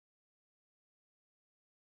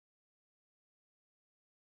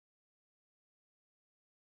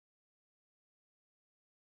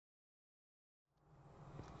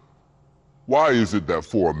Why is it that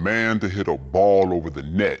for a man to hit a ball over the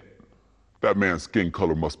net, that man's skin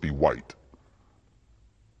color must be white?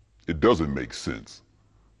 It doesn't make sense,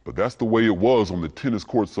 but that's the way it was on the tennis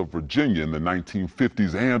courts of Virginia in the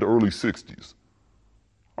 1950s and early 60s.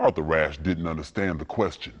 Arthur Ashe didn't understand the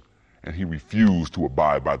question, and he refused to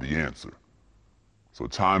abide by the answer. So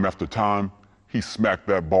time after time, he smacked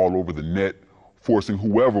that ball over the net, forcing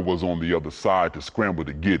whoever was on the other side to scramble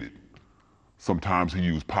to get it. Sometimes he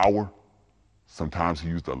used power, sometimes he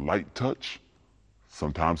used a light touch,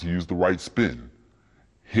 sometimes he used the right spin.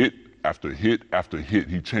 Hit after hit after hit,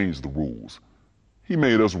 he changed the rules. He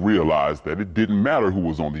made us realize that it didn't matter who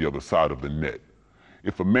was on the other side of the net.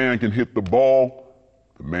 If a man can hit the ball,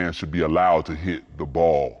 the man should be allowed to hit the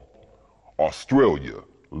ball. Australia,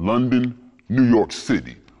 London, New York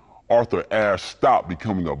City. Arthur Ashe stopped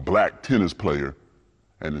becoming a black tennis player,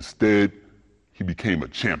 and instead, he became a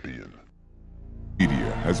champion.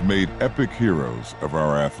 Media has made epic heroes of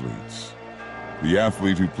our athletes. The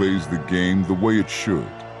athlete who plays the game the way it should,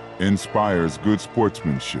 inspires good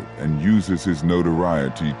sportsmanship, and uses his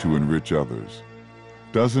notoriety to enrich others,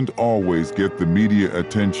 doesn't always get the media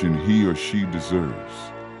attention he or she deserves.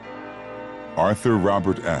 Arthur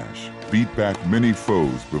Robert Ashe beat back many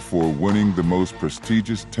foes before winning the most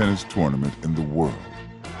prestigious tennis tournament in the world,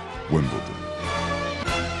 Wimbledon.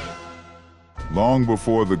 Long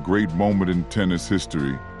before the great moment in tennis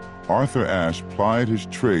history, Arthur Ashe plied his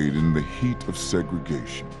trade in the heat of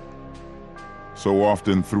segregation. So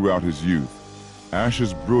often throughout his youth,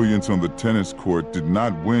 Ashe's brilliance on the tennis court did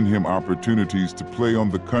not win him opportunities to play on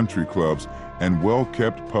the country clubs and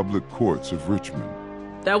well-kept public courts of Richmond.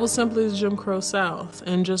 That was simply the Jim Crow South.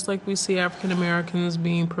 And just like we see African Americans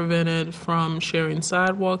being prevented from sharing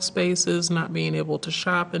sidewalk spaces, not being able to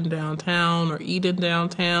shop in downtown or eat in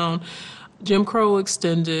downtown, Jim Crow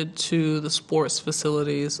extended to the sports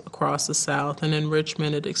facilities across the South, and in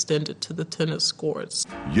Richmond it extended to the tennis courts.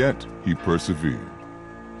 Yet he persevered.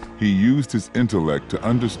 He used his intellect to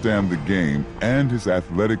understand the game and his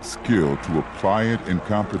athletic skill to apply it in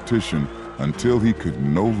competition until he could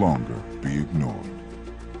no longer be ignored.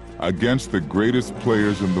 Against the greatest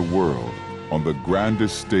players in the world, on the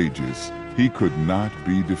grandest stages, he could not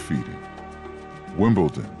be defeated.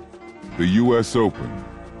 Wimbledon, the US Open,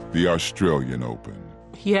 the Australian Open.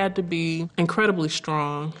 He had to be incredibly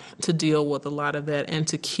strong to deal with a lot of that and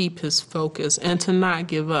to keep his focus and to not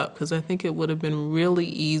give up, because I think it would have been really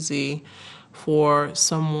easy for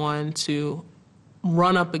someone to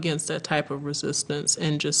run up against that type of resistance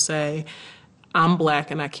and just say, I'm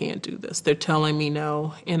black and I can't do this. They're telling me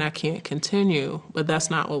no and I can't continue. But that's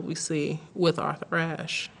not what we see with Arthur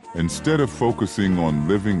Ashe. Instead of focusing on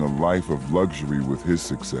living a life of luxury with his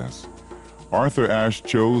success, Arthur Ashe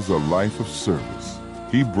chose a life of service.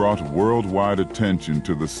 He brought worldwide attention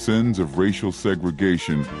to the sins of racial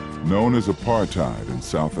segregation known as apartheid in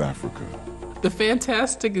South Africa. The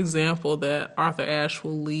fantastic example that Arthur Ashe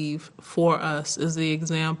will leave for us is the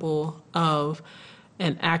example of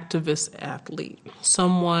an activist athlete,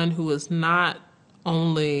 someone who is not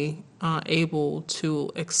only able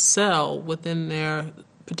to excel within their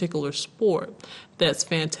particular sport, that's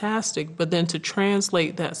fantastic, but then to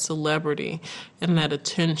translate that celebrity and that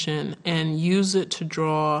attention and use it to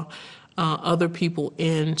draw other people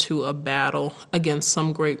into a battle against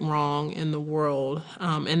some great wrong in the world.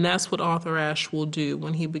 And that's what Arthur Ashe will do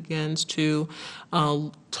when he begins to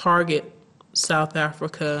target South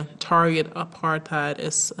Africa, target apartheid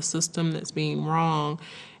as a system that's being wrong,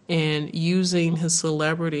 and using his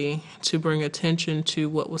celebrity to bring attention to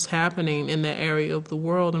what was happening in that area of the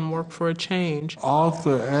world and work for a change.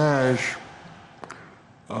 Arthur Ashe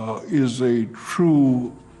is a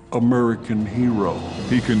true American hero.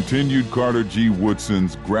 He continued Carter G.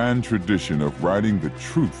 Woodson's grand tradition of writing the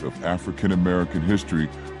truth of African American history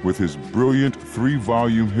with his brilliant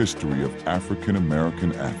 3-volume history of African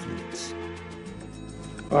American athletes.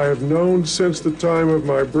 I have known since the time of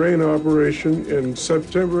my brain operation in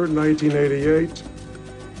September 1988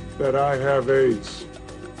 that I have AIDS.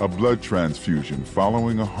 A blood transfusion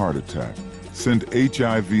following a heart attack sent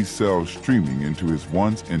HIV cells streaming into his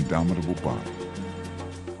once indomitable body.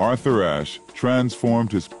 Arthur Ashe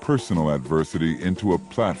transformed his personal adversity into a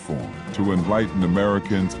platform to enlighten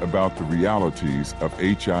Americans about the realities of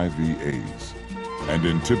HIV/AIDS, and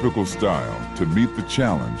in typical style, to meet the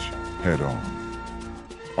challenge head-on.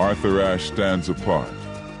 Arthur Ashe stands apart,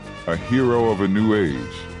 a hero of a new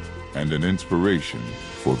age and an inspiration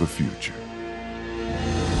for the future.